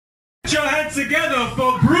Put your hands together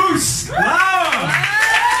for Bruce Lowe!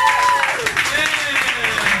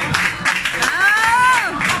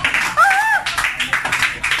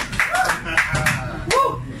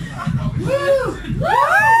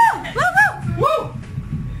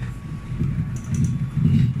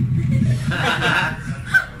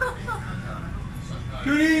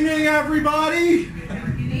 Good evening, everybody.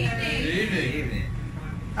 Good evening.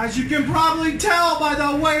 As you can probably tell by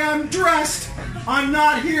the way I'm dressed, I'm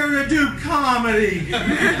not here to do comedy.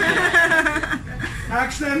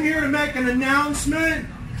 Actually, I'm here to make an announcement.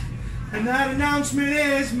 And that announcement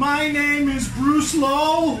is, my name is Bruce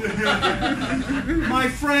Lowe. My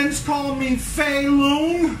friends call me Fei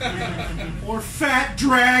Loong, or Fat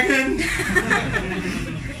Dragon.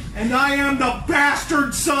 And I am the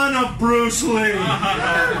bastard son of Bruce Lee.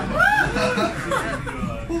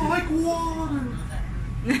 Like water.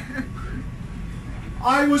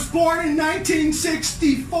 I was born in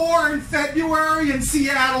 1964 in February in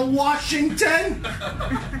Seattle, Washington.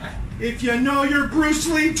 If you know your Bruce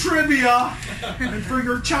Lee trivia, and for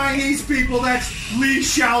your Chinese people, that's Li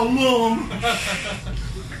Xiaolong.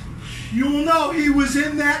 You'll know he was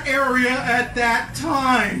in that area at that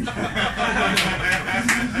time.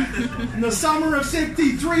 In the summer of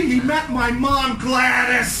 '63, he met my mom,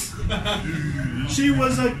 Gladys. She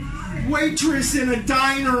was a waitress in a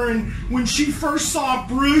diner, and when she first saw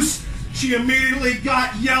Bruce, she immediately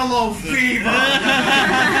got yellow fever.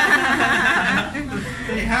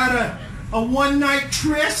 They had a one-night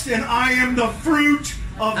tryst, and I am the fruit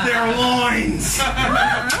of their loins.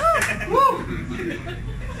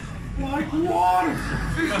 Like water.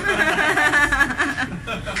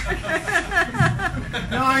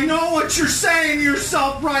 Now I know what you're saying to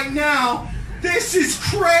yourself right now. This is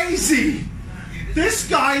crazy. This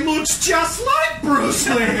guy looks just like Bruce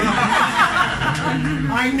Lee.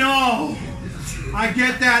 I know. I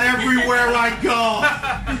get that everywhere I go.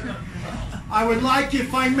 I would like,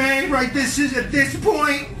 if I may, at this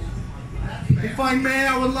point, if I may,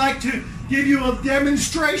 I would like to give you a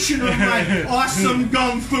demonstration of my awesome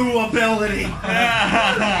Kung Fu ability.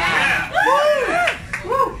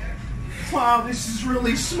 Woo! Wow, this is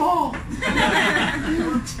really small.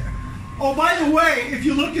 Oh, by the way, if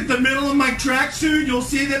you look at the middle of my tracksuit, you'll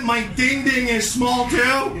see that my ding-ding is small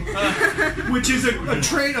too, which is a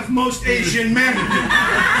trait of most Asian men.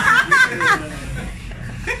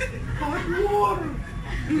 Hot water.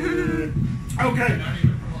 Okay.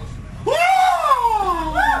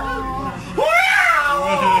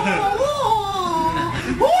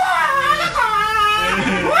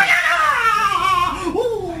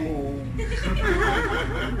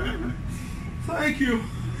 Thank you.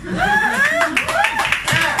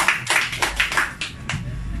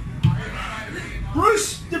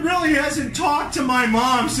 Bruce really hasn't talked to my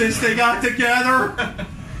mom since they got together.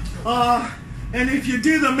 And if you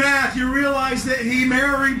do the math, you realize that he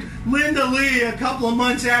married Linda Lee a couple of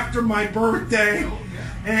months after my birthday.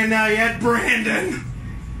 And he had Brandon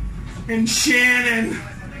and Shannon.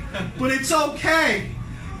 But it's okay.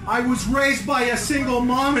 I was raised by a single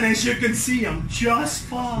mom, and as you can see, I'm just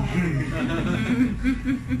fine.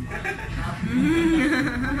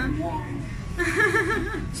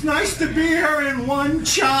 It's nice to be here in One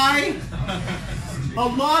Chai. A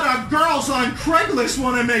lot of girls on Craigslist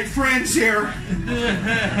want to make friends here.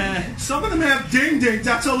 Some of them have ding-dings.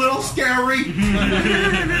 That's a little scary.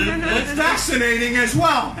 But fascinating as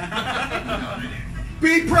well.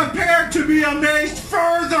 Be prepared to be amazed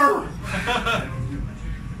further.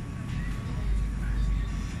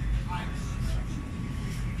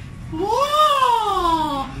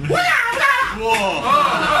 Whoa! Whoa!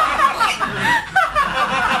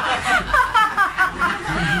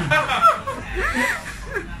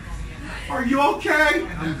 Are you okay?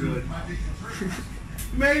 I'm good.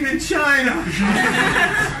 Made in China.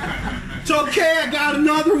 It's okay, I got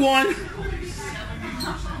another one.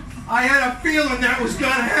 I had a feeling that was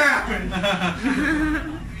gonna happen.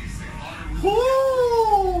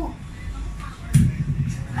 Ooh.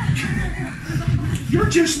 You're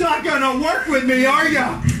just not gonna work with me, are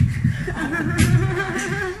you?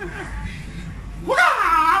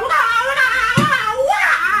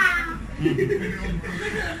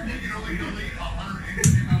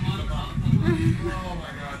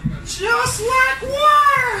 Just like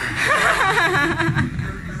water.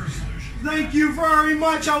 Thank you very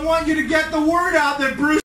much. I want you to get the word out that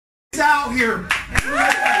Bruce is out here.